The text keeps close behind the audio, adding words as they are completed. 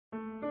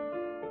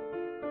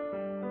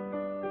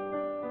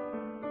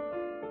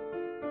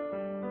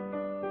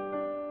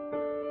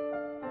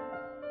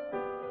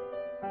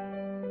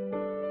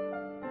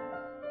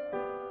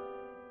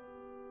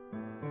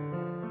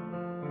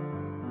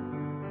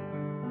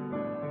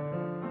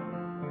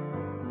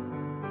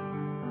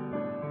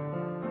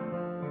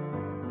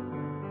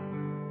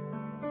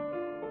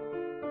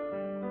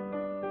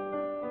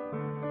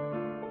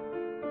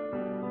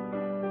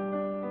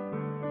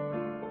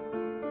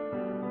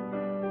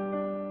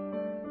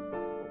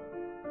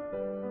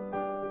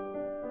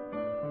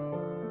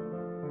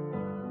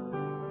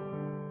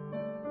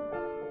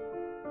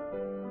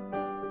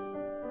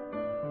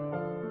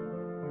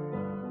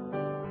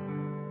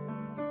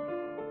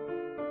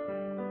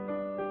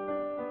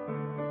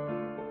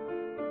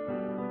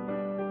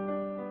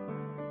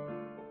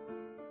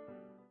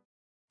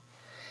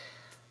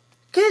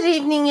Good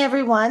evening,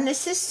 everyone.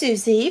 This is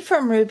Susie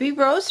from Ruby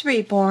Rose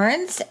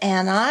Reborns,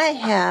 and I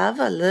have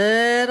a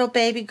little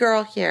baby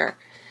girl here.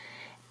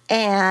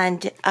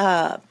 And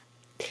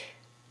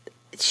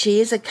she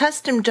is a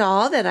custom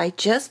doll that I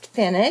just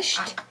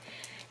finished,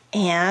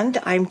 and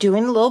I'm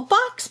doing a little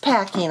box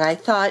packing. I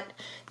thought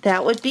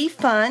that would be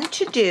fun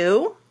to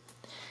do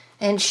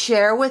and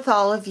share with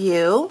all of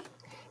you.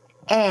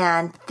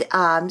 And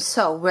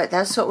so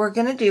that's what we're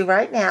going to do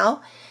right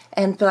now.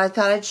 But I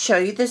thought I'd show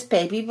you this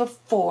baby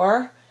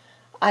before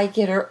I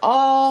get her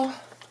all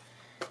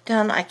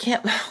done. I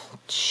can't,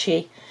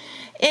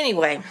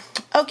 Anyway,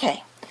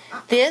 okay.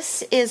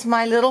 This is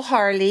my little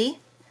Harley.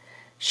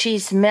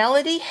 She's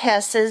Melody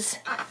Hess's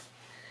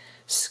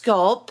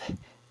sculpt,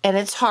 and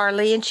it's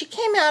Harley, and she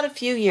came out a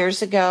few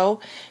years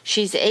ago.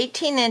 She's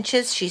 18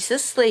 inches. She's a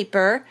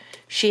sleeper.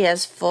 She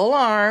has full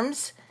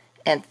arms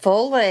and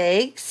full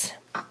legs.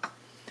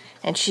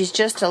 And she's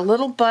just a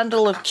little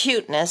bundle of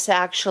cuteness,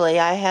 actually.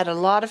 I had a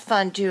lot of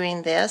fun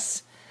doing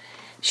this.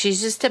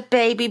 She's just a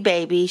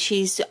baby.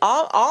 She's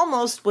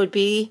almost would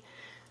be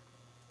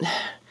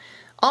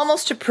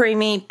almost a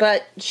preemie,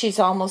 but she's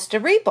almost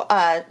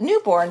a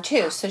newborn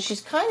too. So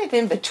she's kind of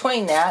in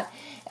between that.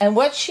 And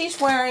what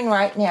she's wearing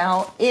right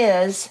now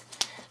is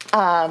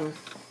a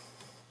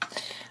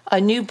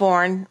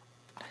newborn,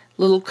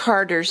 little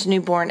Carter's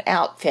newborn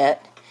outfit.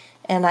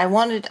 And I'm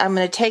going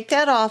to take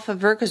that off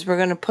of her because we're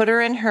going to put her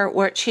in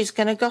what she's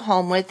going to go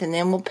home with, and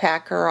then we'll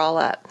pack her all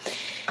up.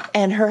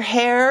 And her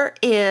hair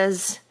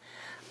is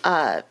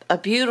a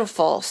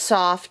beautiful,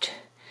 soft,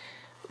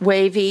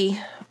 wavy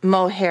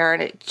mohair,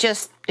 and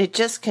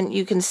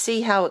you can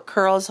see how it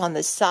curls on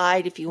the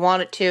side if you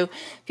want it to.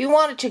 If you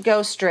want it to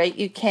go straight,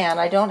 you can.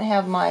 I don't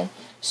have my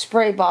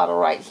spray bottle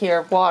right here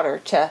of water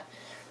to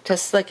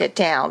slick it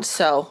down,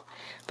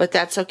 but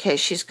that's okay.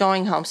 She's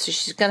going home, so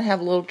she's going to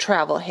have a little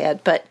travel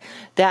head. But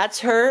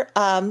that's her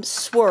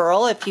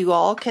swirl, if you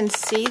all can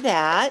see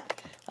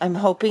that. I'm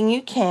hoping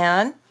you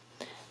can,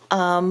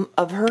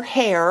 of her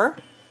hair.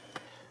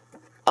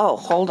 Oh,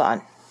 hold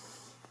on.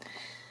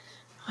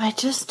 I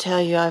just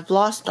tell you, I've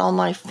lost all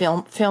my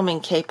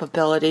filming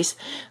capabilities.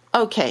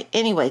 Okay,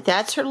 anyway,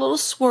 that's her little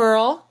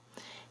swirl.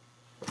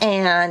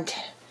 And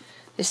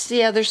this is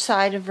the other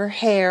side of her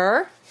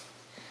hair.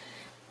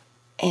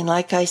 And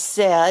like I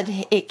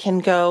said, she can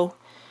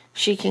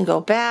go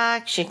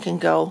back, she can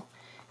go,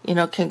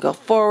 can go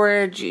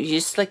forward. You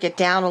slick it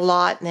down a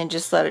lot and then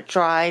just let it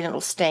dry, and it'll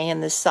stay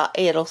in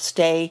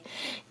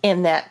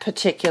that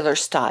particular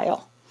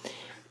style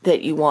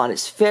that you want.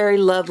 It's very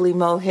lovely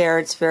mohair.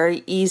 It's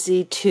very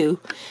easy to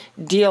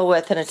deal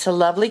with, and it's a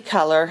lovely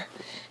color.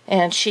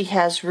 And she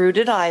has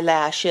rooted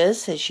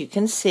eyelashes, as you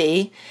can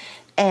see,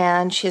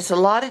 and she has a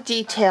lot of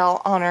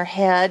detail on her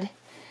head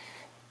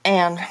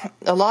and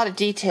a lot of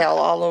detail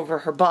all over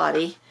her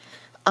body.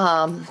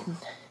 The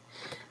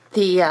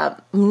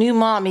new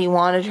mommy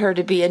wanted her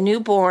to be a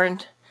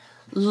newborn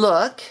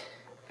look,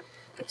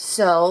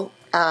 so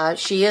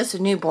she is a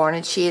newborn,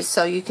 and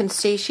so you can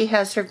see she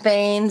has her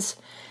veins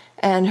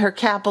and her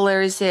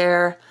capillaries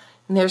there,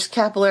 and there's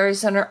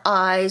capillaries on her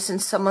eyes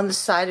and some on the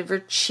side of her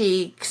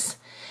cheeks,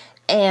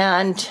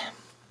 and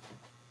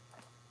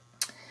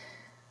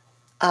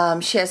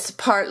she has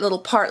a little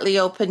partly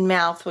open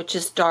mouth, which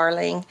is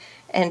darling.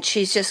 And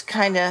she's just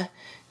kind of,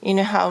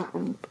 how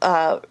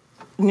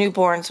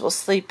newborns will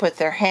sleep with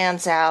their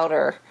hands out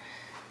or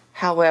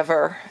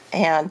however,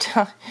 and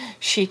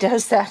she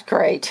does that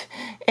great.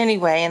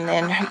 Anyway, and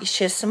then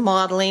she has some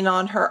modeling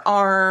on her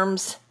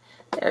arms.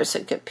 There's a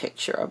good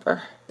picture of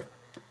her.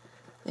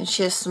 And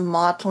she has some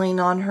modeling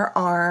on her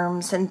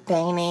arms and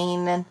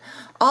veining and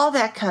all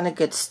that kind of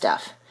good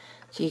stuff.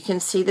 So you can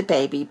see the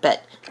baby.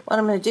 But what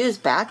I'm going to do is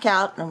back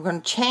out, and I'm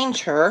going to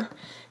change her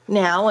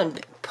now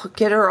and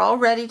get her all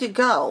ready to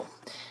go.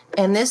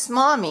 And this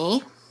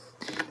mommy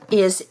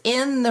is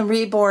in the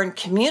Reborn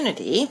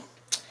community,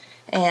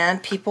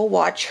 and people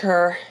watch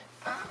her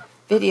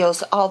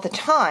videos all the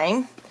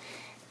time,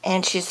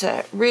 and she's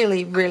a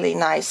really, really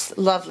nice,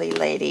 lovely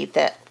lady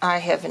that I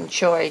have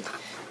enjoyed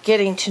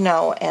getting to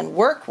know and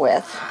work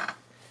with.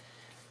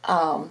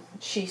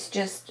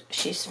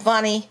 She's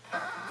funny,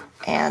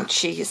 and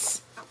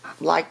she's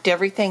liked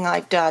everything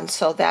I've done,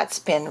 so that's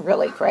been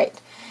really great.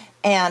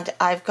 And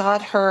I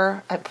put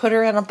her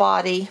in a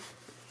body,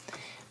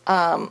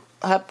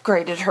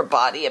 upgraded her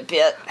body a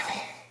bit.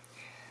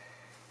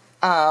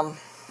 There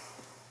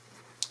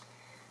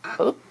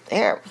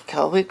we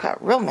go. We've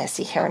got real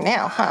messy hair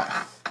now,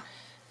 huh?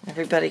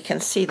 Everybody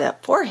can see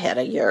that forehead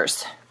of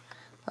yours.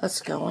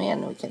 Let's go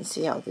in. We can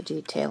see all the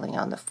detailing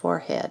on the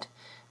forehead.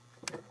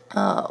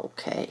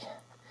 Okay.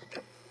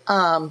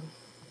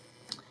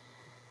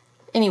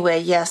 Anyway,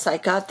 yes, I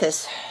got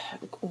this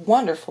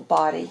wonderful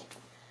body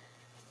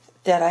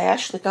that I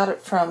actually got it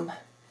from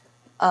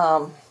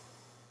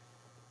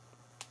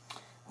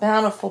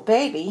Bountiful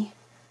Baby,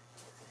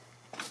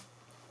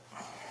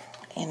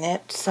 and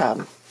it's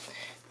their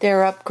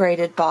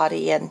upgraded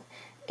body, and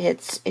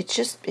it's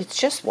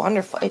just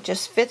wonderful. It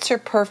just fits her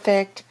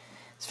perfect.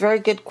 It's very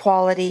good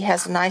quality.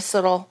 Has a nice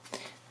little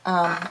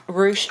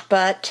ruched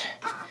butt.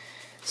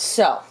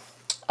 So,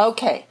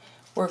 okay,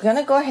 we're going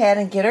to go ahead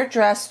and get her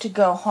dressed to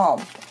go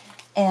home.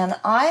 And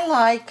I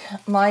like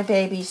my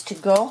babies to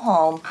go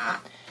home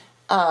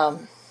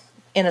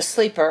in a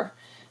sleeper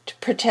to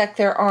protect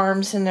their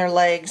arms and their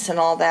legs and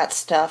all that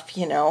stuff,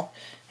 you know,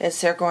 as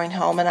they're going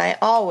home. And I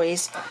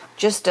always,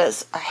 just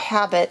as a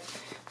habit,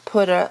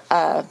 put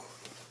a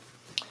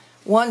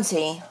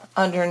onesie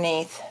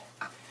underneath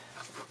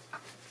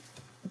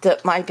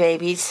my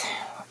babies,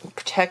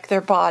 protect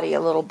their body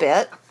a little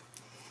bit.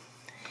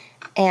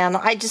 And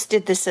I just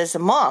did this as a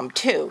mom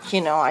too,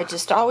 you know, I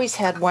just always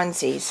had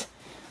onesies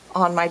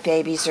on my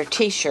babies or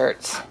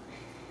t-shirts.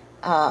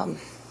 I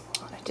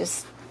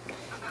just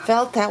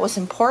felt that was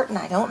important.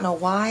 I don't know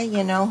why,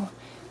 you know.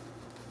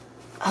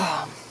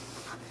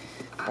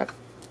 But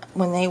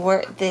when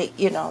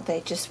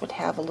they just would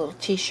have a little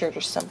t-shirt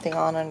or something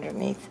on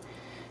underneath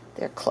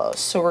their clothes.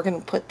 So we're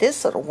going to put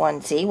this little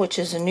onesie, which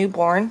is a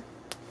newborn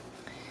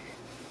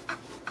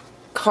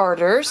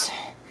Carter's,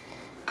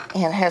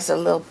 and has a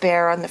little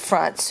bear on the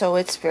front, so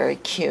it's very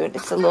cute.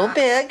 It's a little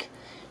big.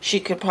 She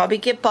could probably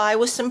get by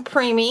with some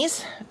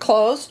preemies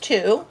clothes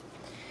too.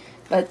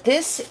 But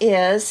this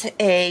is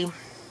a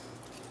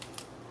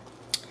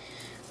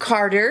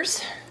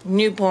Carter's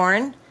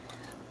newborn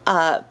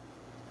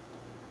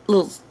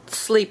little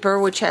sleeper,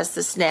 which has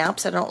the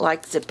snaps. I don't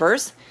like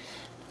zippers.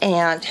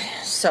 And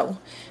so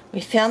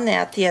we found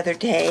that the other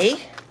day.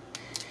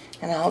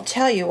 And I'll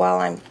tell you, while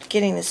I'm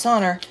getting this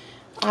on her,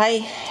 I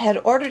had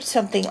ordered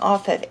something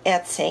off of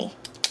Etsy.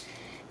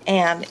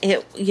 And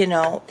it, you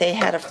know, they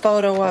had a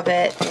photo of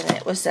it, and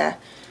it was a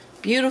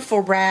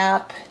beautiful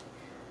wrap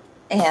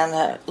and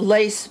a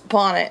lace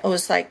bonnet. It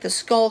was like the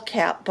skull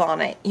cap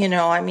bonnet, you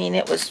know. I mean,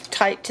 it was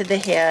tight to the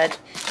head,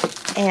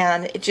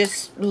 and it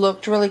just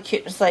looked really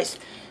cute. It was lace.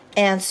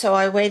 And so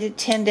I waited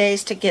 10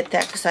 days to get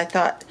that because I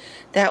thought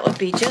that would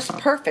be just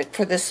perfect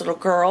for this little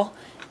girl,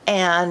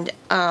 and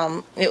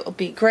it would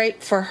be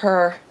great for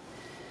her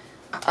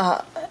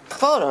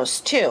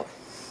photos too.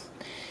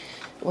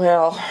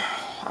 Well,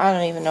 I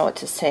don't even know what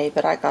to say,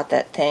 but I got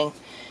that thing,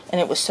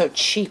 and it was so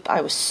cheap.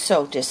 I was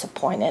so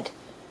disappointed.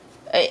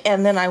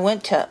 And then I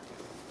went to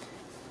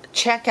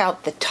check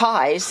out the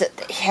ties that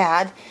they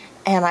had,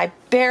 and I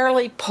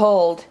barely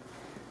pulled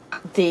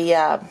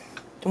the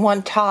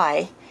one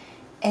tie,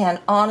 and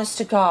honest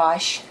to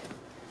gosh,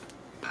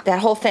 that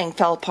whole thing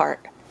fell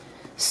apart.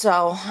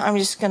 So I'm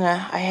just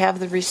gonna, I have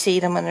the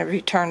receipt, I'm gonna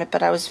return it,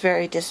 but I was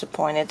very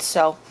disappointed.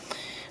 So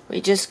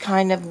we just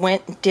kind of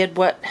went and did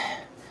what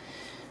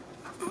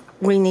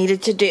we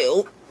needed to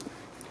do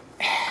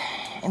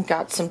and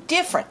got some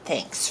different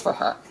things for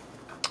her.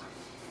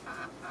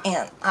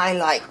 And I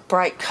like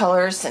bright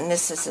colors, and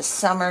this is a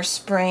summer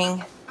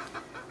spring,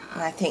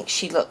 and I think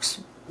she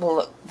will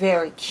look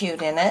very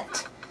cute in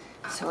it.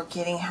 So we're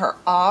getting her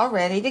all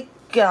ready to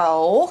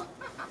go,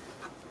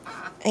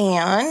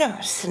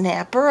 and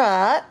snap her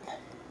up.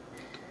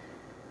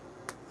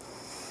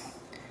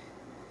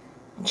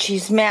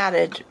 She's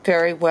matted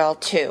very well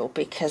too,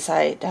 because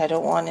I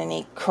don't want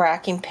any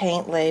cracking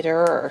paint later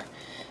or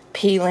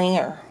peeling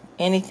or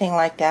anything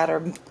like that,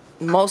 or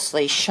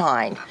mostly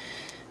shine.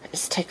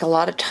 It's take a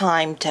lot of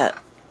time to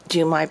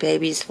do my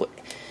babies,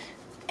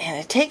 and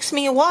it takes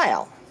me a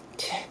while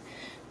to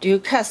do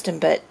custom,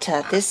 but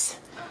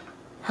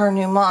her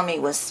new mommy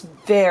was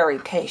very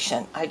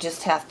patient, I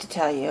just have to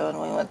tell you, and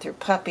we went through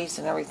puppies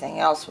and everything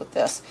else with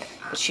this,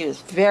 but she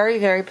was very,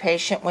 very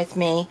patient with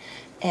me.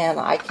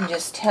 And I can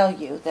just tell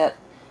you that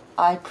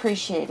I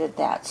appreciated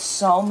that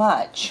so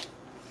much.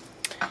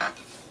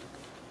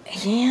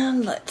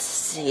 And let's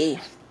see.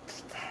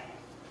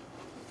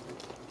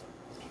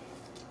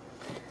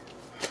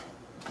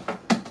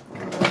 I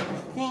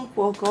think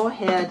we'll go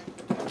ahead,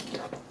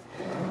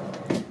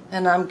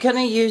 and I'm going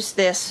to use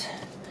this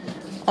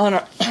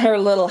on her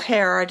little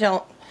hair.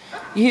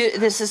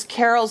 This is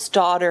Carol's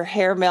Daughter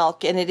Hair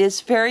Milk, and it is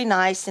very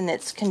nice, and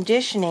it's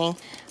conditioning.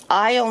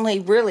 I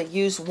only really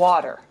use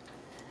water,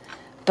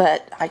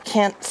 but I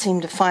can't seem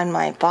to find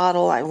my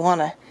bottle. I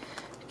want to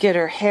get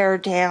her hair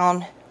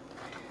down,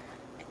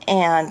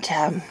 and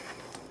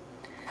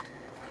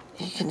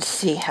you can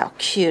see how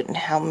cute and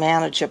how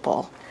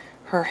manageable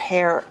her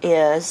hair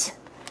is.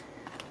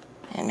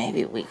 And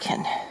maybe we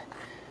can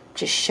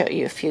just show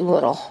you a few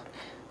little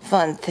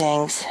fun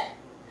things.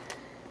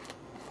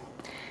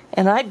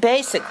 And I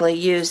basically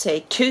use a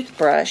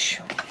toothbrush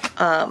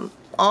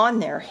on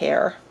their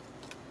hair,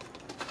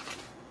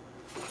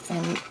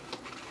 and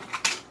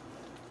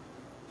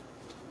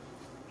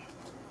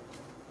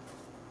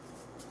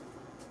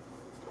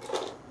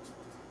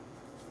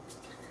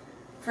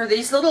for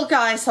these little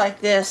guys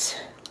like this,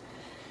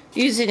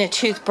 using a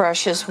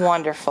toothbrush is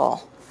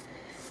wonderful,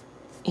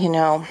 you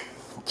know,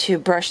 to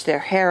brush their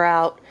hair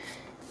out,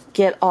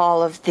 get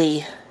all of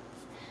the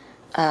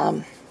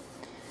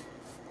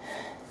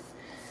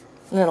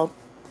little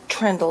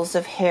trindles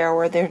of hair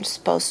where they're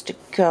supposed to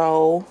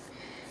go.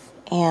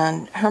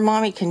 And her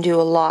mommy can do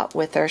a lot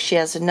with her. She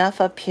has enough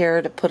up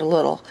here to put a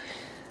little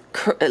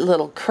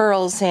little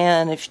curls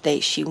in if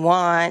she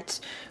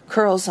wants.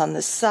 Curls on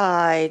the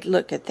side.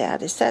 Look at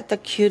that. Is that the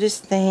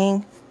cutest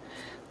thing?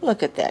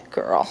 Look at that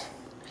girl.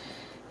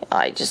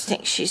 I just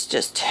think she's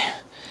just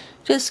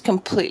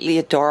completely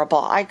adorable.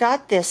 I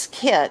got this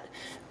kit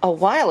a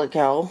while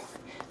ago.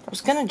 I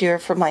was going to do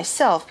it for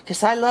myself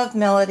because I love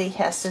Melody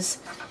Hess's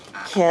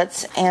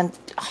kits, and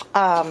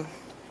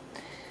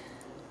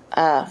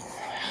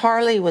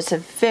Harley was a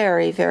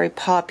very, very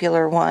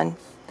popular one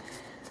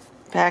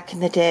back in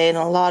the day, and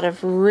a lot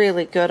of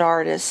really good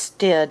artists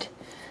did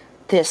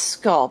this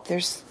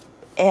sculpt.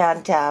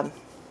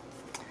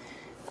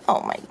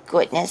 Oh my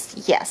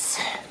goodness, yes.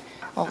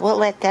 Well, we'll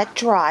let that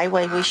dry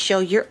while we show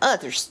your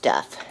other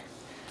stuff.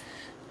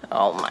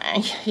 Oh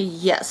my,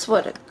 yes,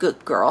 what a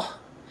good girl.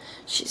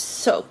 She's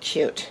so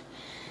cute.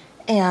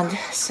 And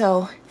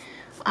so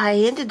I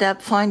ended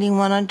up finding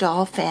one on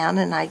Dollfan,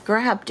 and I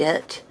grabbed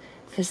it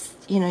because,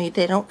 you know,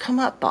 they don't come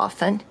up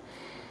often.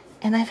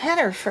 And I've had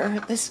her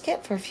for this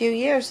kit for a few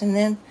years, and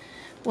then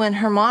when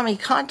her mommy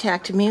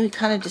contacted me, we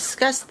kind of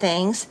discussed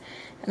things,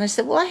 and I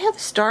said, well, I have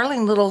this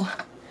darling little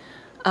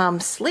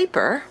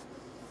sleeper.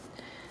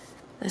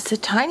 It's a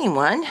tiny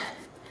one,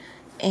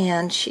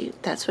 and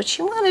that's what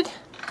she wanted.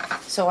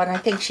 So, and I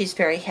think she's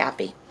very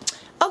happy.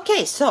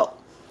 Okay, so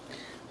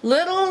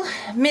little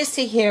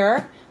Missy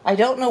here, I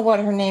don't know what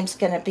her name's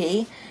going to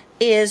be,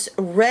 is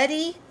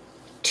ready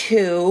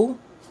to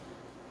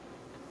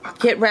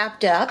get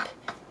wrapped up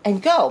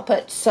and go.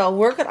 But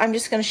so I'm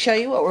just going to show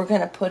you what we're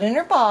going to put in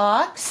her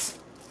box.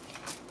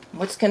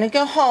 What's going to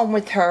go home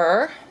with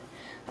her.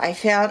 I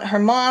found her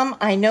mom,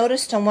 I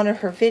noticed on one of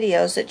her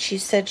videos that she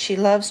said she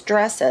loves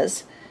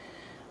dresses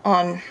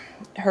on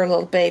her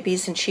little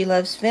babies, and she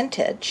loves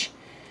vintage.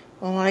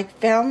 Well, I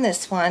found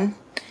this one,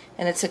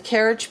 and it's a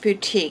Carriage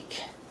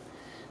Boutique.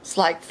 It's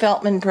like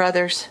Feltman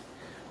Brothers,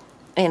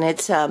 and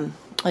it's a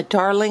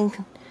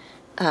darling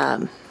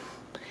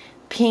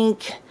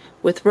pink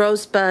with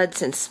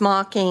rosebuds and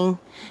smocking,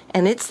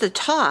 and it's the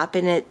top,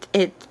 and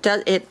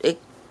it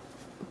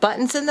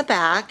buttons in the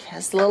back,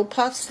 has little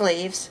puff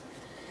sleeves,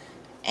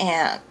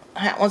 and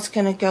that one's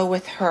going to go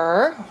with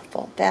her.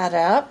 Fold that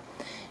up,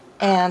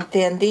 and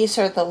then these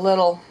are the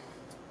little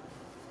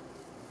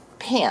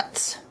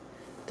pants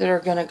that are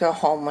going to go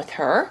home with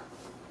her.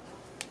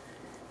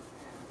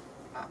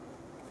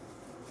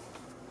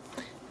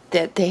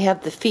 That they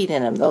have the feet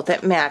in them though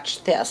that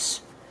match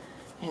this,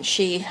 and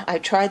I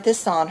tried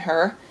this on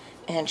her,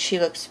 and she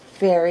looks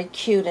very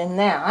cute in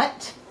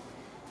that.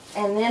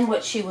 And then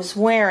what she was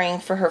wearing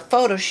for her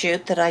photo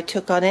shoot that I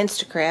took on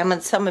Instagram,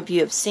 and some of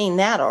you have seen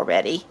that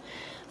already,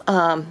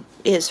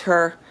 is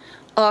her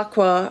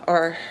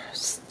aqua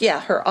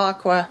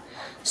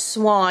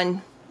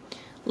swan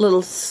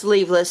little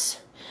sleeveless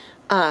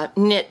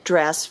knit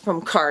dress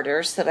from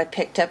Carter's that I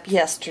picked up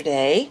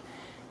yesterday,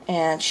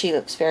 and she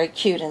looks very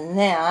cute in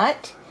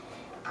that.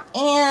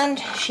 And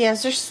she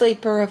has her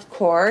sleeper, of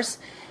course.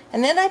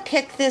 And then I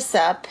picked this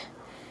up,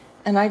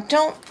 and I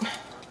don't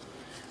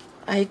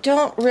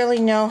really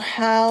know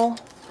how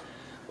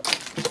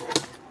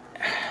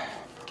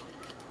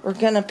we're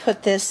gonna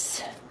pack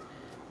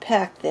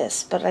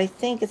this, but I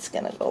think it's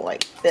gonna go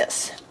like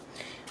this.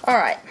 All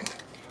right,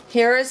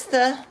 here is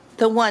the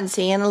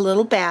onesie in a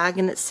little bag,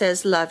 and it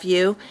says love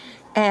you,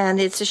 and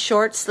it's a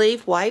short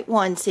sleeve white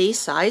onesie,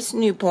 size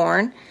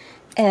newborn,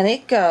 and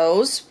it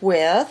goes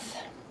with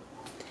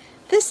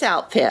this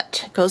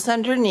outfit. It goes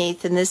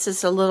underneath, and this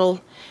is a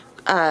little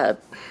I'm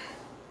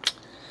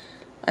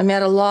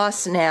at a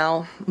loss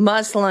now,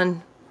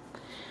 muslin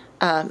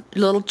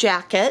little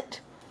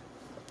jacket,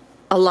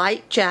 a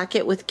light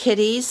jacket with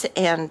kitties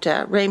and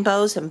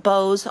rainbows and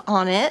bows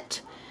on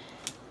it,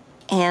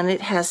 and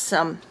it has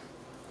some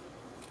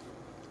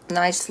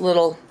nice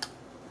little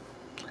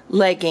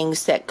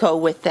leggings that go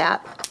with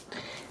that.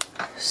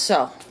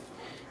 So,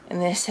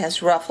 and this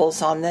has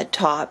ruffles on the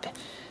top.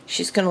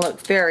 She's going to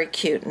look very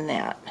cute in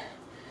that.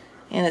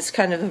 And it's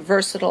kind of a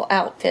versatile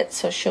outfit,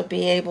 so she'll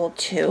be able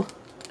to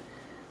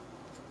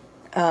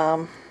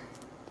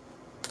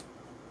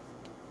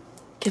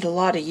get a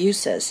lot of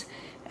uses.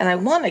 And I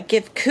want to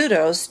give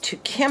kudos to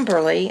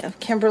Kimberly of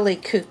Kimberly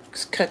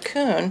Cook's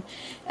Cocoon,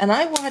 and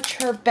I watch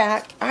her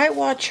box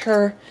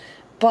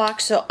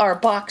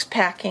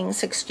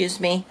packings, excuse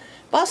me.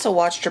 I've also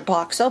watched her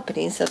box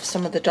openings of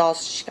some of the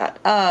dolls she got.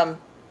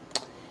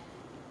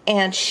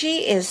 And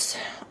she is,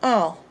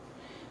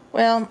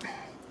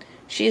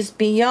 she is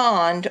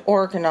beyond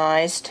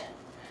organized.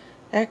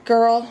 That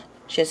girl,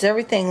 she has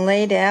everything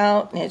laid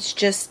out, and it's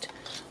just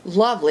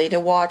lovely to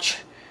watch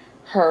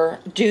her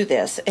do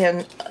this.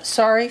 And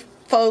sorry,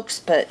 folks,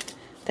 but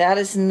that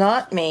is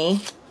not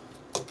me.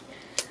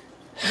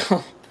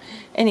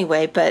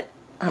 Anyway, but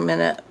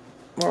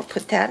we'll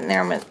put that in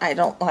there. I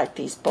don't like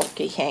these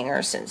bulky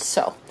hangers, and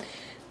so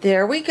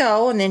there we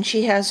go. And then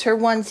she has her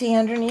onesie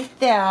underneath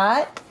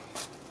that.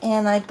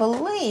 And I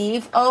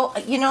believe,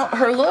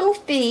 her little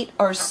feet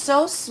are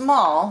so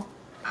small.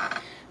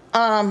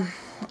 And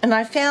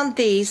I found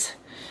these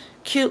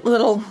cute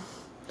little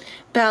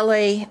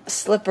ballet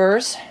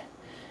slippers.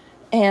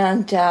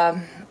 And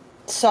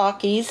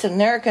sockies, and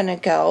they're going to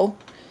go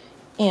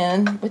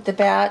in with the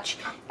batch.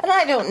 And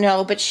I don't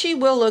know, but she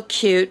will look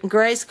cute.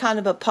 Gray's kind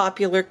of a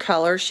popular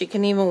color. She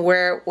can even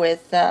wear it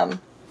with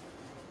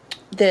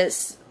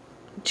this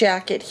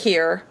jacket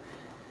here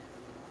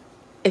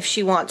if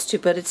she wants to,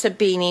 but it's a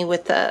beanie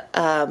with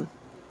a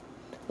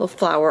little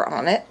flower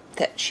on it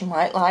that she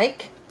might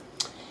like.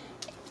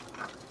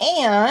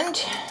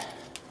 And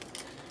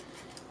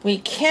we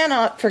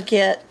cannot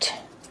forget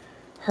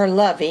her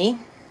lovey.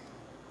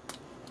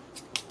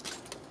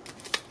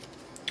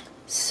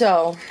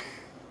 So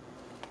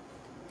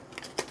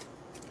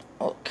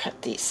we'll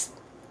cut these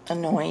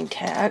annoying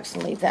tags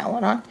and leave that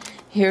one on.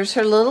 Here's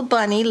her little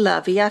bunny,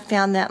 Lovey. I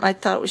found that and I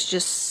thought it was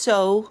just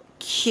so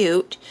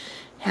cute.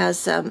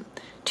 Has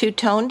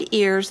two-toned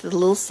ears with a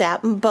little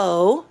satin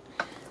bow,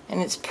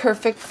 and it's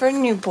perfect for a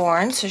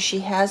newborn. So she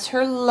has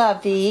her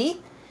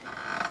Lovey,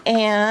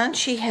 and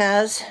she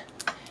has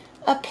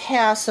a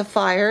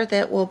pacifier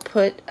that we'll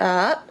put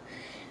up,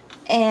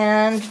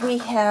 and we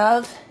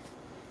have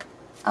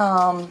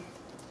a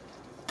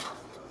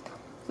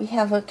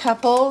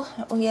couple,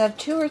 we have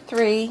 2 or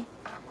 3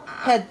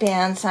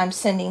 headbands I'm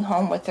sending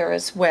home with her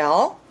as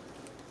well.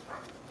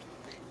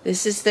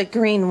 This is the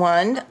green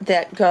one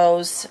that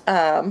goes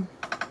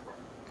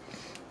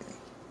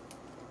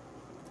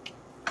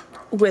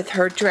with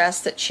her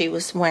dress that she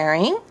was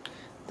wearing,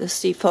 the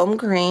seafoam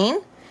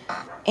green.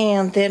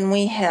 And then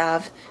we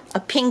have a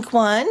pink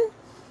one.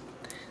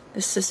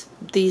 These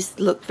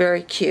look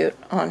very cute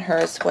on her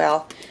as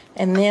well.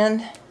 And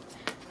then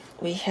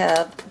we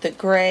have the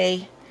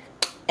gray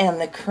and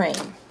the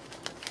cream.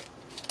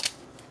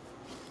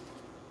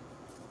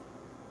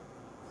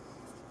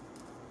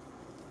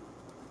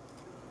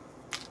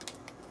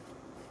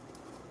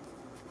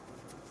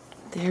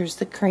 There's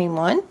the cream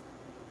one.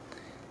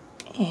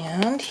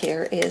 And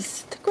here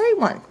is the gray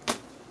one.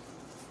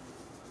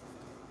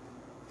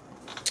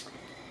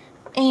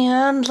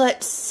 And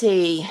let's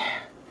see.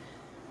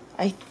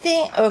 I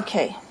think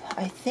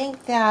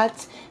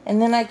that's,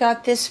 and then I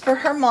got this for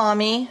her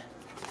mommy.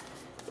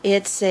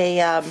 It's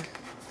a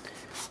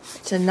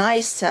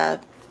nice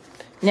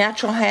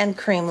natural hand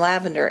cream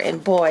lavender,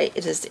 and boy,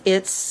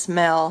 it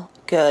smells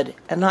good.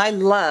 And I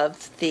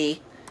love the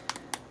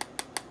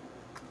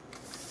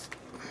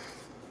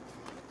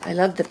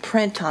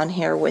print on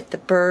here with the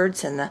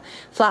birds and the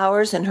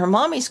flowers, and her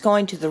mommy's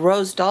going to the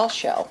Rose Doll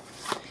Show.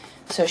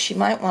 So she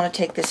might want to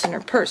take this in her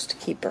purse to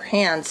keep her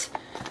hands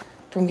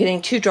from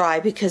getting too dry,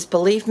 because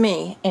believe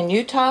me, in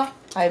Utah,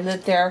 I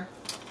lived there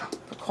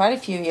for quite a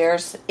few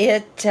years,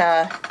 it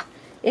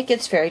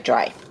gets very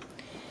dry.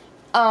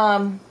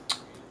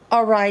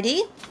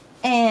 Alrighty,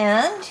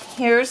 and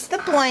here's the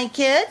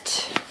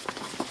blanket.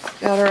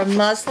 Got her a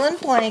muslin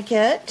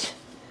blanket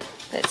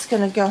that's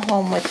going to go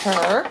home with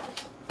her.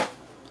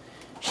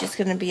 She's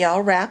going to be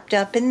all wrapped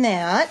up in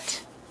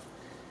that.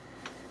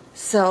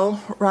 So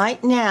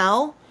right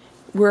now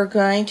we're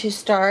going to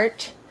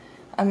start,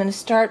 I'm going to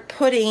start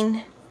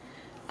putting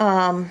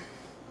some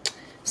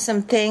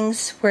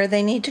things where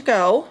they need to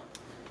go.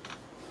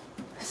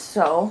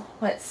 So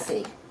let's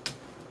see.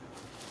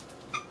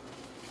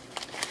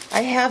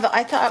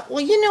 I thought,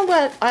 well, you know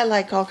what? I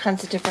like all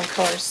kinds of different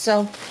colors.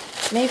 So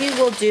maybe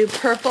we'll do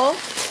purple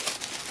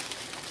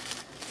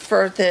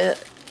for the,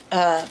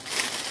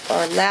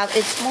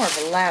 it's more of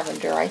a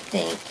lavender, I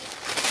think,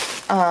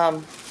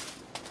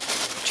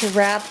 to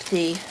wrap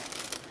the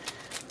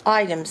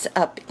items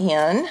up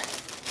in.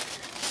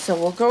 So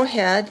we'll go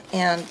ahead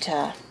and,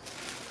 I'm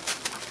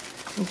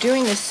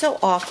doing this so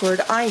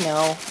awkward, I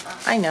know.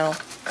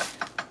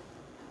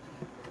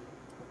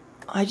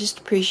 I just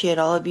appreciate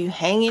all of you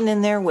hanging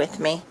in there with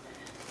me.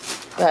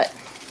 But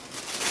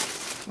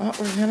what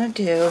we're going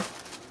to do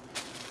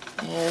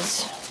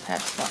is,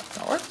 that's not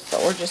going to work, so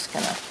we're just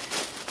going to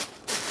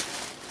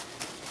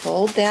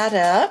fold that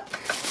up.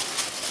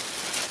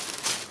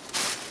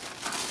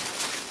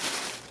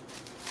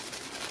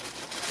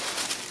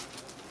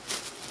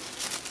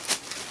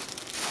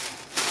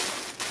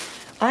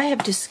 I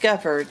have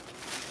discovered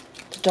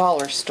the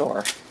dollar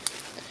store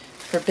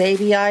for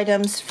baby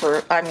items,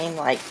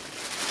 like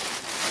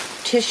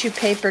tissue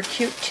paper,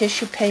 cute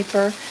tissue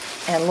paper,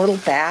 and little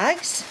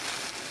bags.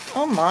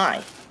 Oh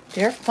my,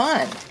 they're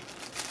fun.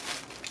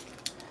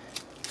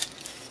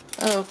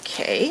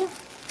 Okay,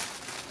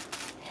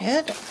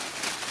 get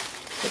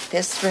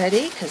this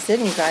ready, because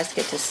then you guys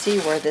get to see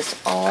where this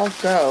all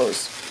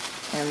goes,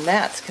 and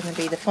that's going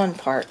to be the fun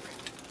part.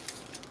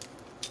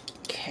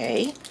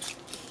 Okay,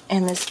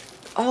 and this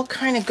all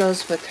kind of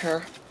goes with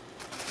her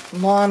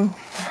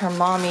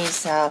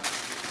mommy's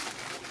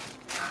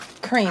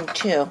cream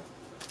too.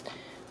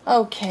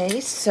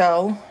 Okay,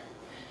 so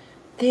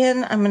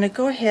then I'm going to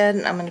go ahead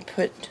and I'm going to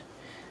put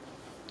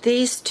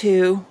these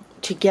two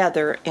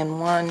together in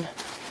one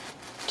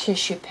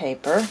tissue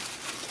paper.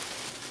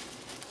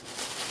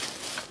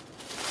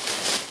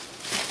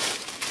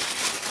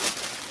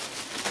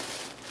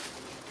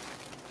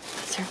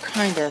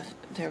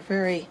 They're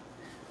very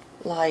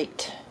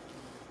light.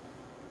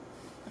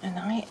 And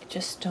I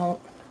just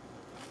don't,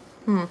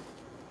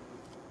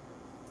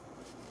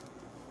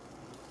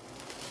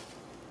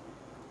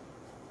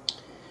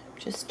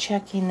 just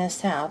checking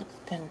this out.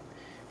 It's been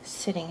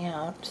sitting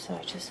out, so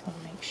I just want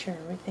to make sure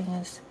everything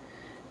is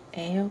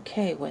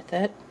a-okay with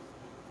it.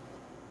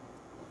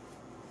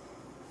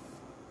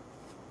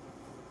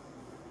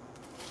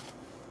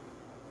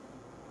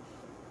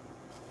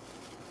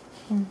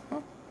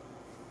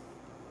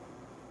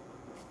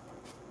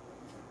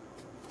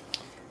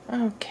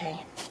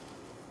 Okay.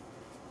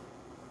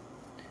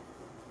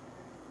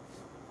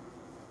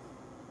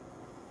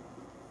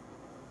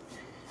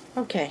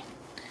 Okay,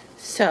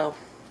 so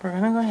we're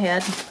going to go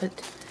ahead and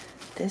put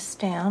this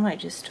down. I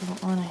just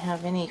don't want to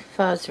have any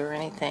fuzz or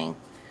anything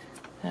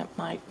that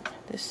might,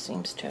 this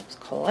seems to have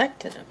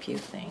collected a few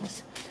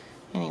things.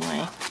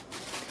 Anyway,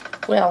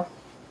 well,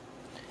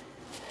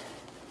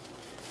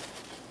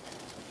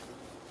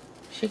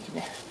 she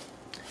can,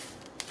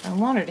 I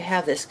want her to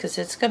have this because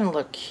it's going to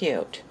look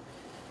cute.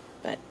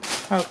 But,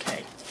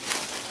 okay.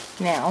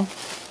 Now,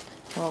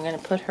 we're going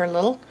to put her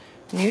little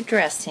new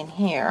dress in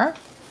here.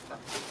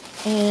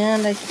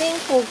 And I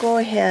think we'll go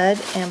ahead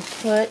and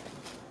put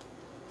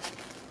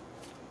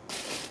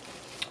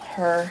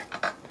her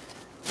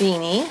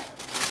beanie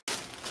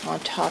on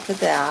top of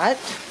that.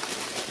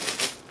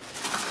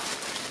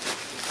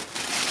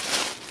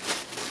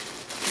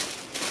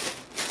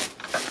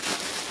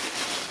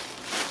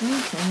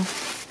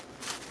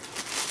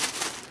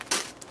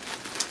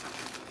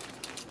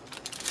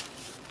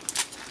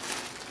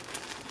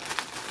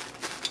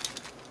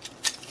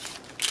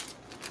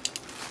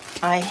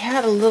 I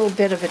had a little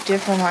bit of a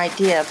different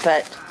idea,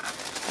 but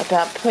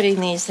about putting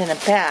these in a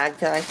bag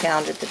that I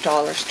found at the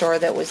dollar store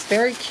that was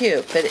very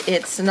cute, but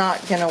it's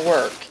not going to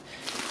work.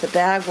 The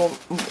bag will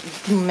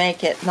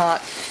make it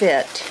not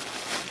fit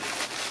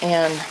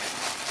in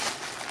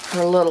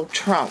her little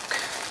trunk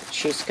that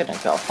she's going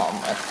to go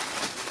home with.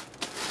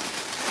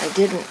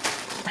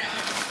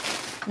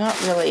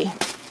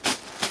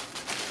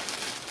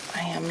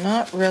 I am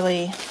not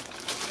really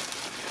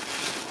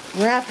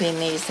wrapping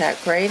these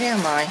that great,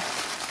 am I?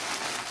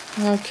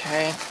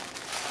 Okay,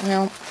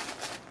 well,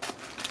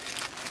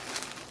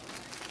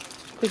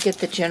 we get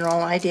the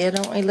general idea,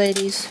 don't we,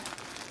 ladies?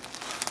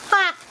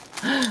 Ha!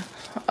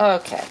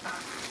 Okay,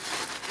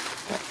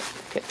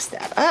 fix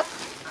that up.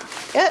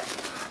 Good.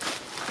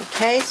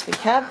 Okay, so we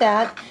have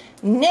that.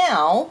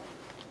 Now,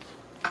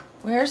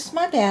 where's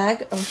my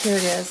bag? Oh, here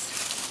it is.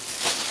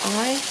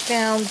 I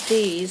found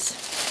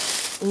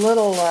these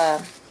little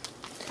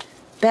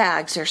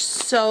bags. They're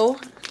so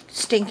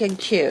stinking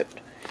cute.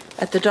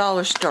 At the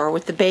dollar store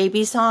with the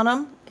babies on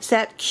them. Is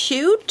that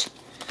cute?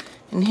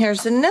 And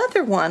here's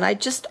another one. I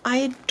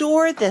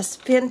adore this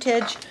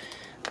vintage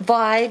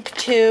vibe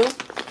too.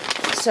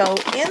 So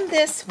in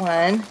this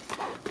one,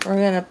 we're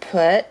going to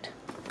put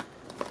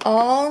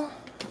all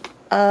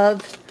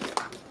of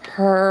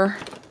her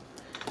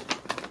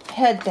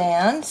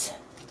headbands.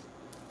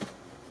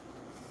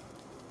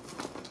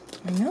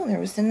 I know there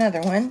was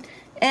another one.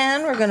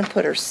 And we're going to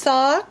put her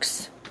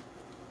socks.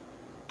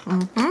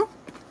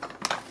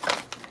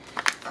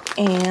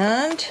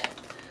 And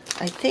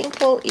I think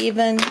we'll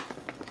even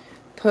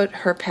put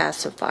her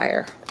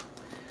pacifier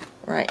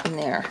right in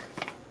there.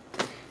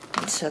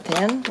 And so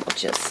then we'll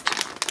just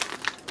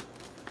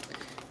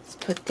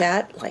put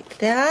that like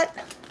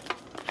that.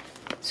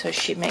 So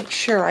she makes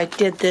sure I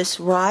did this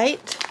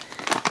right.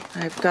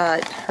 I've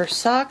got her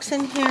socks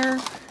in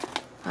here.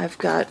 I've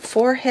got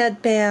 4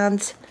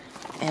 headbands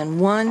and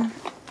 1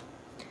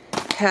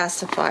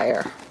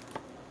 pacifier.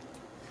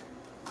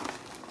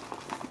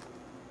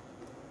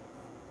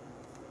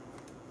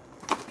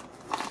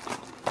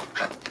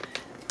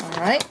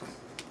 Alright,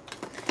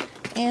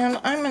 and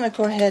I'm going to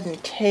go ahead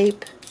and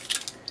tape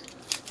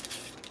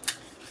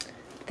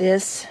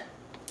this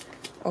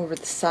over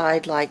the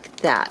side like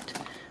that.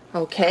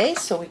 Okay,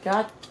 so we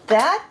got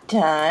that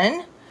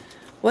done.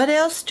 What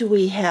else do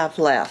we have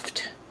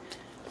left?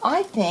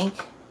 I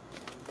think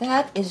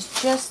that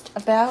is just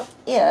about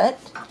it.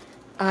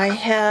 I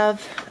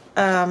have,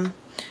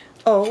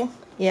 oh,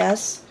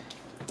 yes.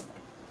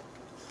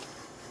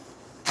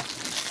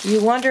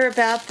 You wonder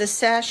about the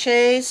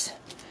sachets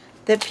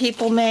that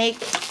people make?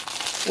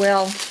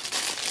 Well,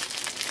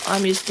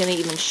 I'm just going to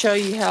even show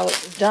you how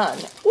it's done.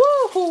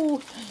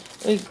 Woohoo!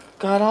 We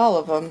got all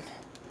of them.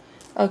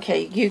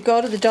 Okay, you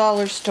go to the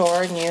dollar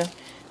store and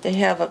they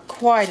have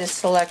quite a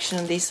selection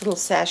of these little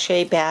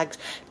sachet bags.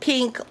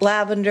 Pink,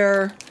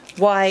 lavender,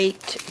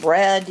 white,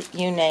 red,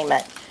 you name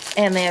it.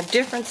 And they have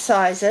different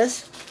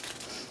sizes.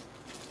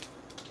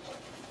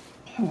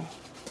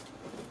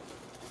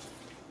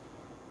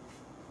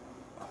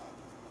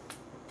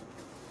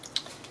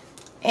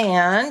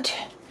 And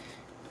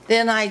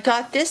then I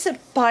got this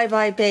at Bye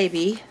Bye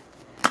Baby.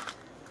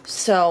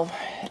 So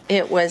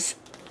it was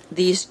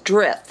these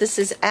drift. This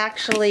is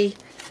actually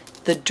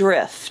the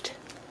drift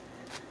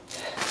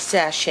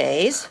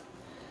sachets.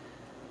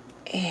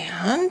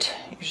 And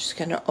you're just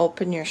going to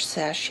open your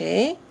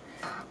sachet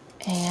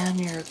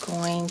and you're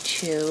going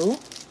to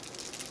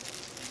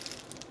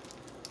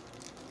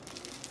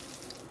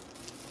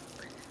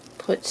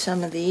put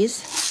some of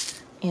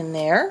these in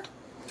there.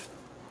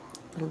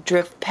 Little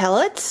drift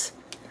pellets.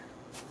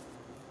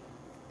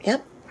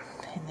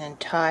 and then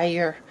tie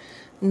your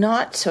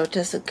knot so it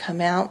doesn't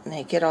come out and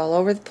they get all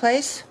over the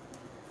place.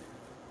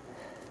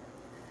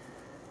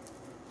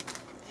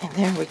 And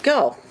there we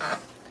go.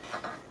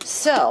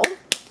 So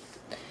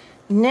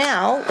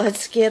now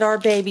let's get our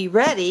baby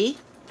ready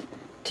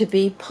to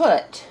be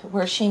put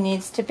where she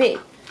needs to be.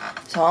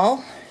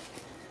 So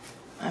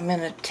I'm going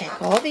to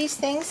take all these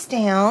things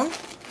down.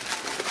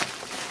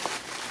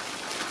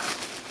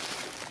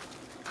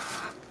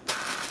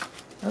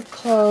 Her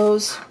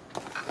clothes,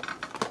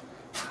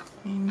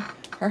 and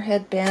her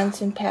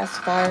headbands and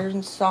pacifiers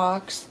and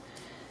socks.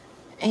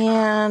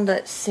 And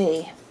let's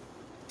see.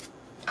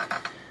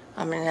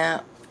 I'm going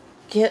to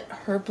get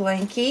her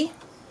blankie.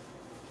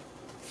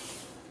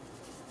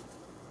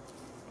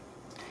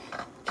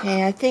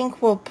 Okay, I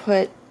think we'll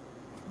put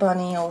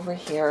Bunny over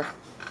here.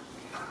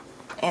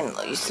 And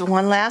just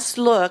one last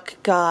look,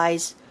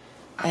 guys,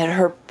 at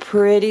her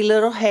pretty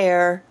little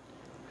hair,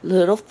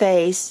 little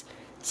face.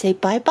 Say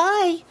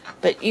bye-bye,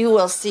 but you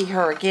will see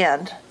her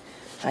again,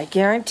 I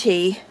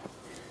guarantee.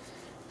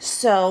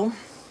 So,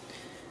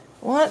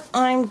 what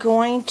I'm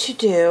going to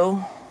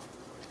do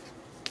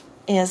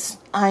is,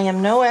 I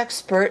am no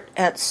expert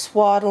at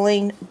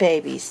swaddling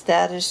babies,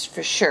 that is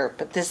for sure,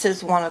 but this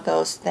is one of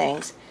those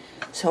things.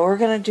 So we're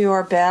going to do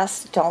our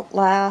best. Don't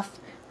laugh.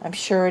 I'm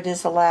sure it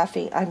is a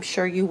laughy. I'm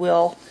sure you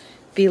will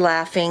be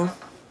laughing.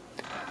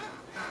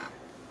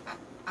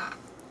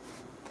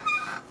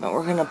 But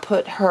we're going to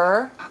put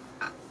her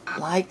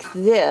like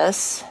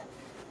this.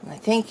 And I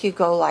think you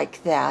go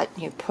like that.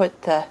 You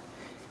put the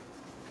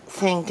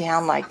thing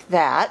down like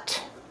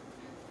that.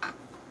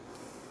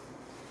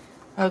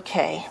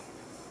 Okay.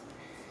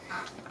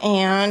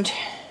 And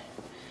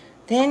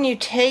then you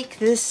take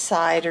this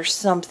side or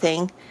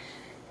something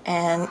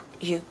and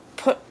you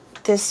put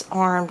this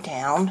arm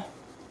down.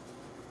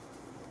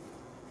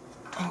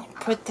 And you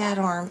put that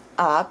arm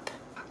up.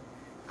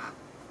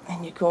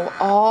 And you go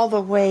all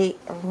the way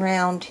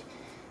around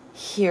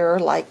here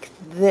like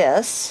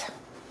this.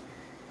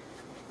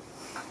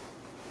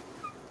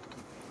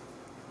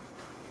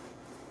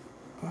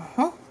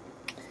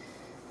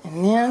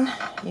 And then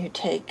you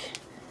take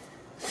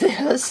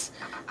this.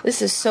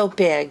 This is so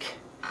big.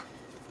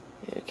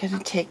 You're going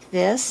to take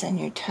this and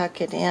you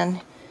tuck it in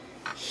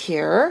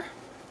here.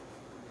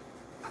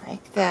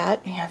 Like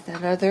that. You have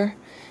that other.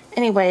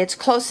 Anyway, it's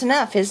close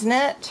enough, isn't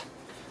it?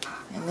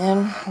 And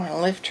then we're going to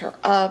lift her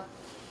up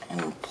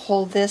and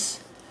pull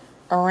this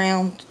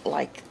around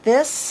like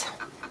this.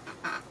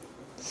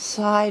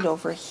 Side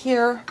over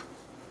here.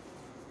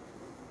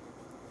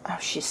 Oh,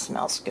 she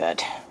smells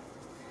good.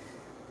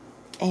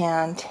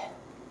 And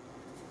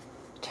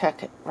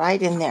tuck it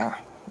right in there.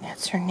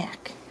 That's her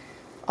neck.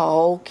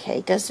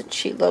 Okay, doesn't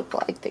she look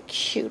like the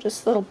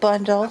cutest little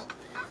bundle?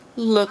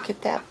 Look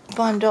at that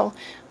bundle.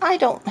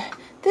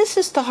 This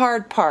is the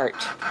hard part.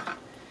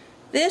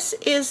 This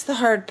is the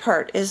hard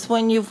part, is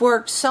when you've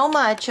worked so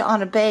much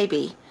on a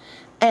baby,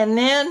 and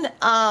then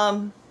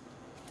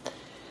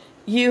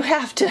you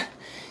have to,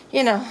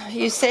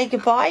 you say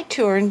goodbye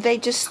to her, and they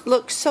just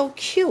look so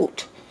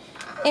cute.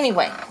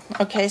 Anyway,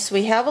 okay, so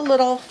we have a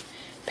little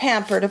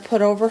pamper to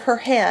put over her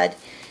head.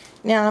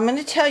 Now, I'm going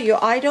to tell you,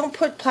 I don't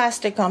put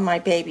plastic on my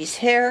baby's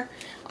hair.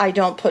 I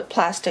don't put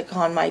plastic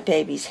on my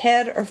baby's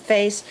head or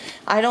face.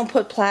 I don't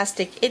put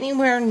plastic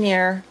anywhere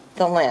near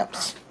the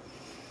limbs.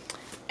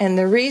 And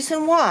the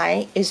reason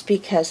why is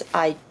because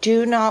I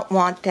do not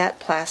want that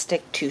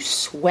plastic to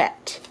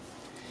sweat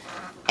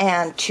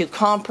and to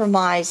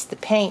compromise the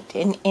paint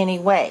in any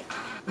way.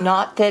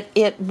 Not that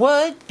it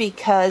would,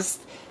 because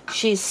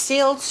she's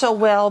sealed so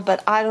well,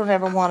 but I don't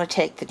ever want to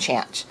take the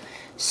chance.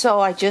 So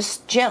I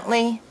just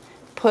gently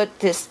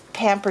put this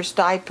Pampers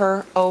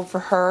diaper over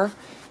her,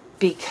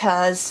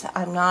 because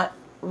I'm not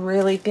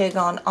really big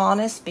on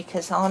Honest,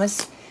 because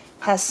Honest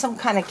has some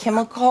kind of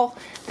chemical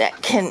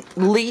that can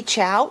leach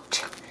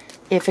out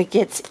if it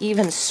gets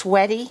even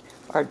sweaty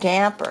or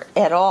damp or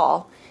at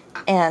all,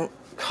 and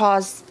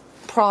cause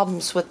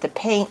problems with the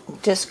paint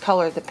and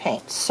discolor the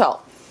paint.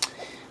 So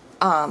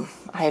I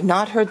have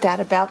not heard that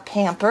about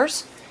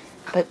Pampers,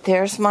 but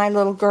there's my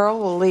little girl.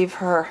 We'll leave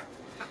her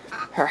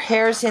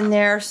hair's in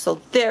there.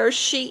 So there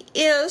she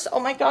is. Oh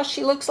my gosh,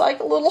 she looks like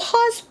a little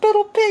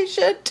hospital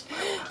patient.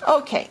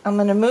 Okay, I'm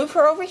going to move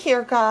her over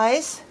here,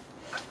 guys.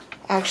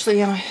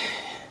 Actually,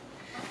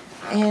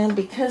 and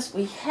because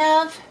we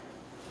have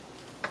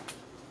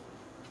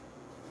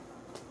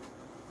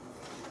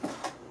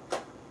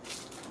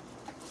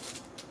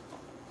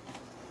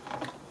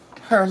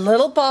her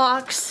little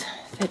box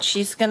that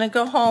she's going to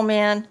go home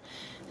in,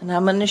 and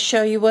I'm going to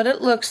show you what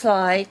it looks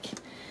like.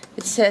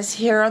 It says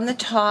here on the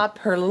top,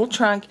 her little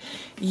trunk,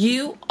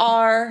 "You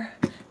are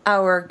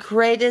our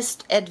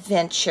greatest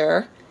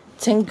adventure."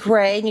 It's in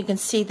gray, and you can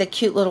see the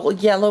cute little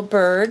yellow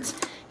birds.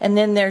 And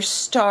then there's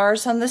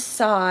stars on the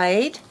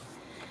side.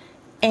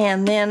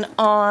 And then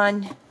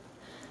on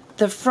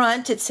the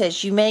front, it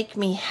says, "You make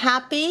me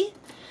happy."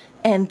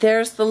 And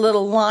there's the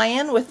little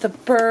lion with the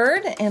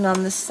bird. And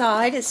on the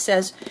side, it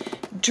says,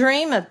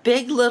 "Dream a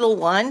big little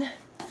one.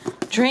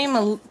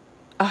 Dream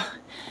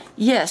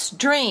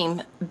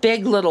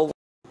big little one."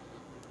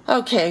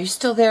 Okay, are you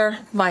still there?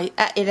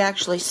 It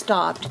actually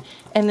stopped.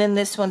 And then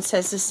this one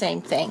says the same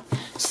thing.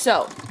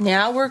 So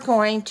now we're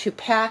going to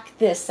pack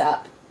this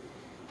up.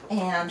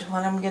 And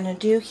what I'm going to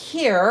do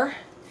here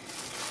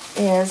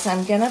is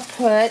I'm going to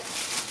put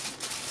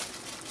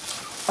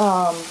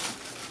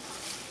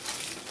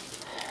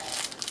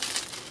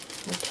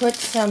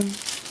some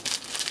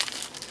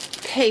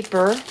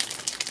paper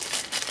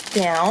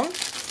down.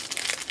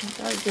 I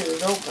gotta get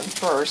it open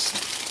first.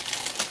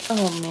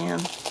 Oh man,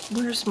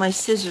 where's my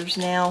scissors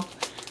now?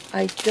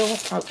 I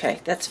don't.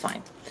 Okay, that's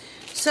fine.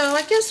 So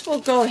I guess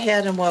we'll go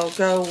ahead and we'll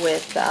go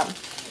with the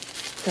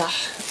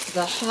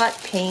hot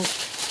pink.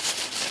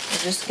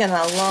 We're just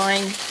gonna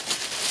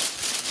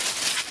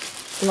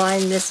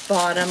line this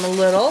bottom a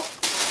little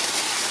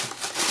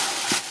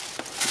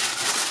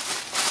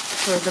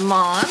for the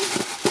mom,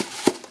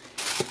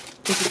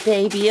 for the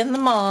baby and the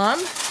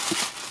mom.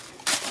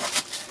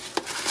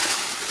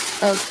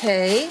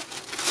 Okay.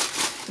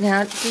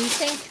 Now, do you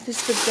think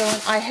this would go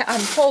in?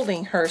 I'm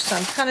holding her, so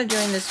I'm kind of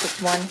doing this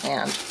with one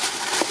hand.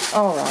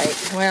 All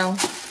right. Well,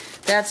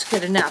 that's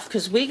good enough,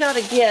 because we got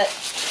to get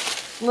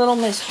little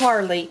Miss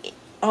Harley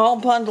all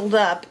bundled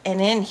up and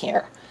in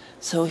here.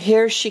 So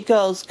here she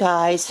goes,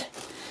 guys.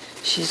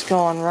 She's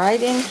going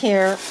right in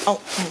here.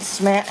 Oh,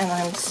 and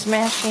I'm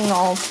smashing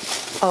all.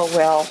 Oh,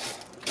 well.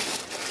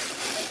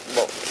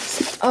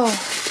 Oh,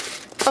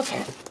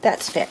 okay.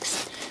 That's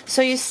fixed.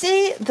 So you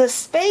see, the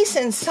space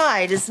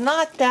inside is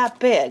not that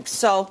big,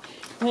 so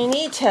we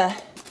need to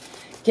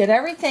get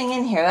everything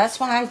in here. That's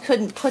why I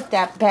couldn't put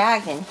that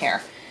bag in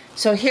here.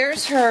 So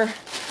here's her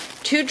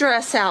 2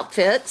 dress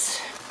outfits.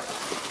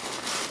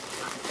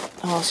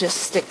 I'll just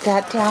stick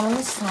that down on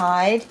the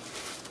side.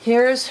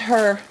 Here's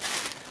her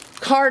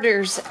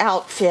Carter's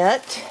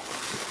outfit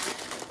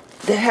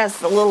that has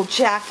the little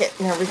jacket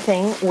and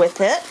everything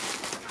with it.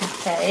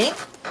 Okay.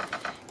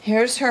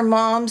 Here's her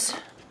mom's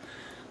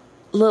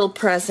little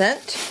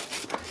present,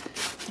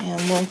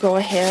 and we'll go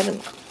ahead and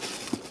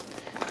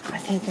I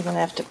think I'm gonna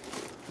have to,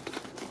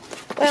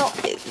 well,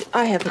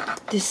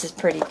 this is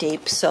pretty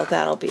deep, so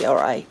that'll be all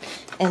right.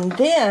 And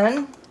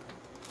then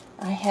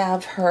I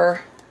have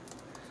her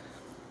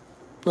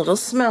little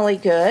smelly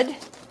good.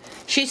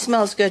 She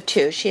smells good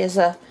too. She has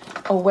a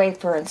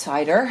wafer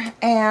inside her.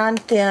 And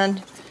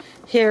then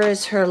here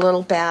is her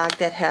little bag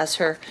that has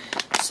her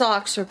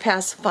socks, her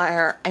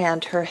pacifier,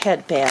 and her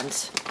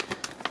headbands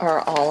are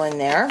all in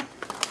there.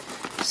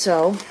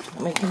 So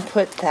we can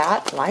put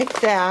that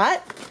like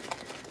that.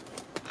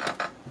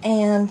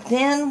 And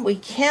then we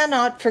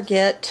cannot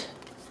forget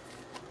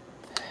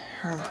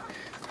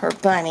her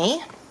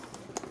bunny.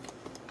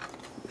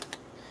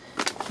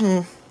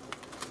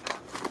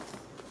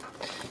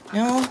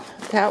 No,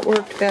 that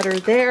worked better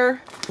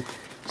there.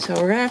 So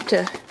we're going to have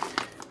to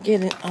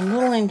get a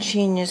little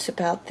ingenious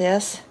about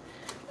this.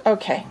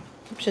 Okay,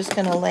 I'm just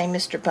going to lay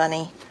Mr.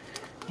 Bunny,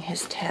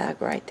 his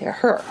tag right there.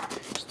 Her.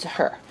 It's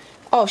her.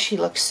 Oh, she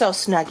looks so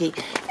snuggy.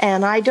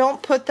 And I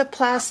don't put the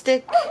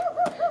plastic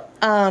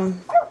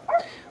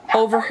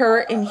over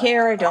her in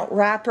here. I don't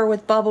wrap her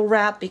with bubble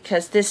wrap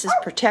because this is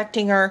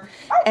protecting her.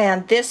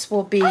 And this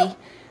will be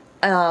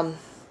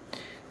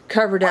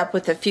covered up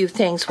with a few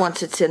things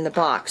once it's in the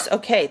box.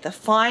 Okay, the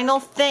final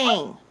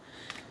thing,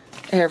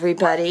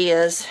 everybody,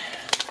 is,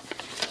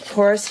 of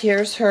course,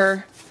 here's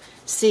her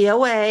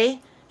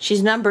COA.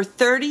 She's number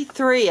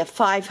 33 of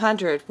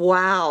 500.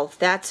 Wow,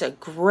 that's a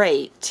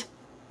great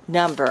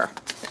number.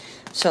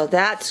 So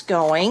that's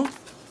going.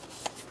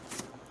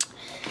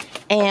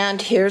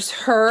 And here's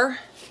her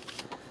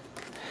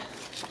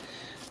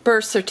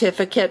birth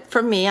certificate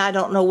from me. I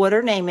don't know what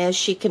her name is.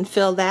 She can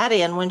fill that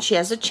in when she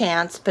has a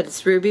chance, but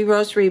it's Ruby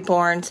Rose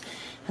Reborn's,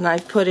 and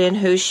I've put in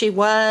who she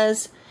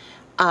was,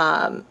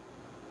 when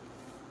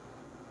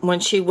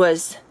she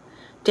was,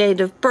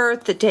 date of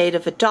birth, the date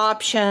of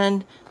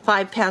adoption,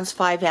 5 pounds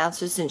 5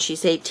 ounces, and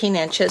she's 18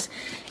 inches.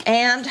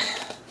 And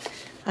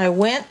I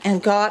went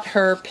and got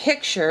her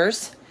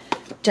pictures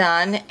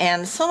done,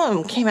 and some of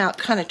them came out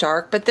kind of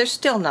dark, but they're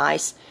still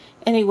nice.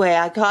 Anyway,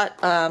 I got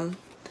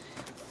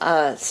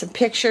some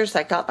pictures.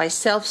 I got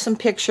myself some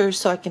pictures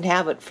so I can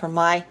have it for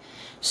my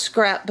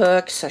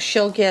scrapbook. So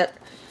she'll get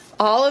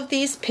all of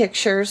these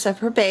pictures of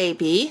her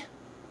baby.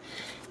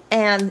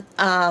 And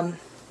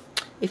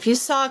if you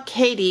saw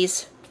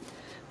Katie's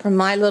from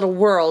My Little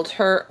World,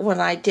 when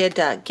I did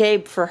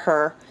Gabe for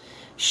her,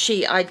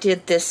 I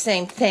did this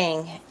same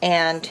thing,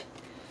 and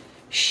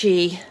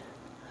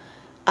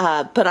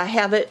but I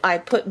have it, I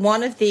put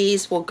one of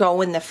these will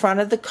go in the front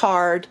of the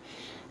card,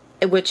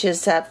 which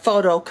is that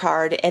photo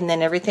card, and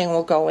then everything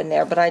will go in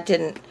there, but I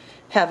didn't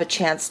have a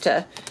chance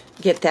to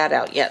get that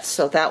out yet,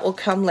 so that will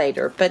come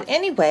later. But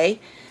anyway,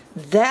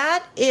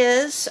 that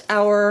is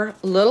our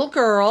little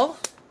girl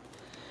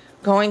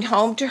going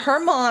home to her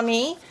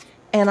mommy,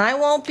 and I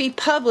won't be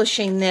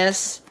publishing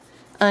this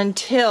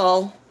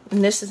until,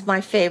 and this is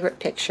my favorite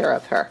picture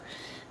of her.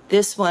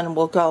 This one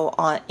will go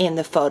on in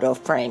the photo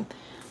frame.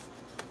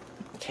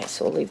 Okay,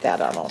 so we'll leave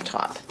that on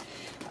top.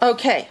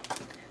 Okay,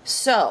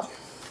 so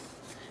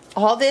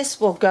all this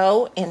will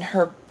go in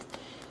her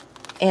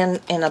in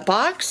a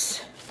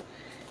box,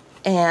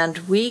 and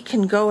we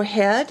can go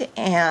ahead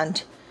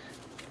and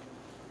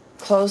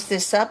close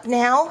this up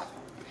now.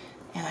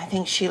 And I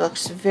think she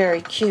looks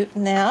very cute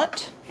in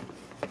that.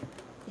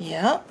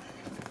 Yep.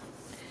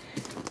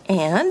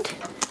 And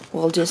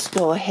we'll just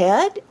go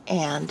ahead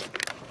and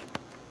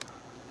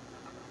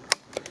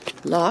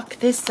lock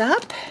this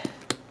up.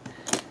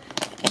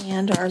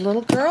 And our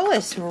little girl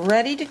is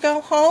ready to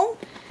go home.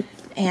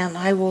 And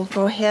I will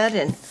go ahead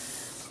and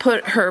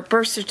put her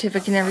birth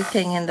certificate and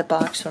everything in the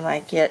box when I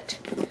get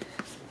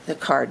the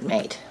card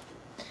made.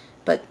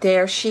 But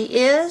there she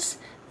is.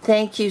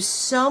 Thank you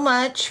so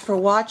much for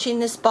watching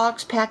this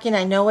box packing.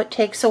 I know it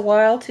takes a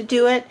while to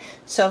do it,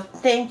 so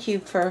thank you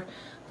for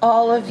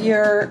all of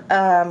your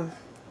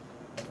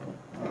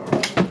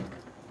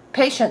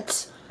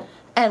patience.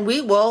 And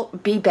we will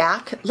be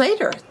back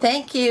later.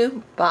 Thank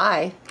you.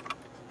 Bye.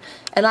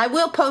 And I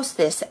will post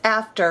this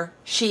after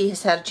she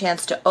has had a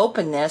chance to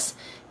open this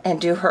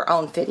and do her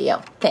own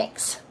video.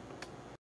 Thanks.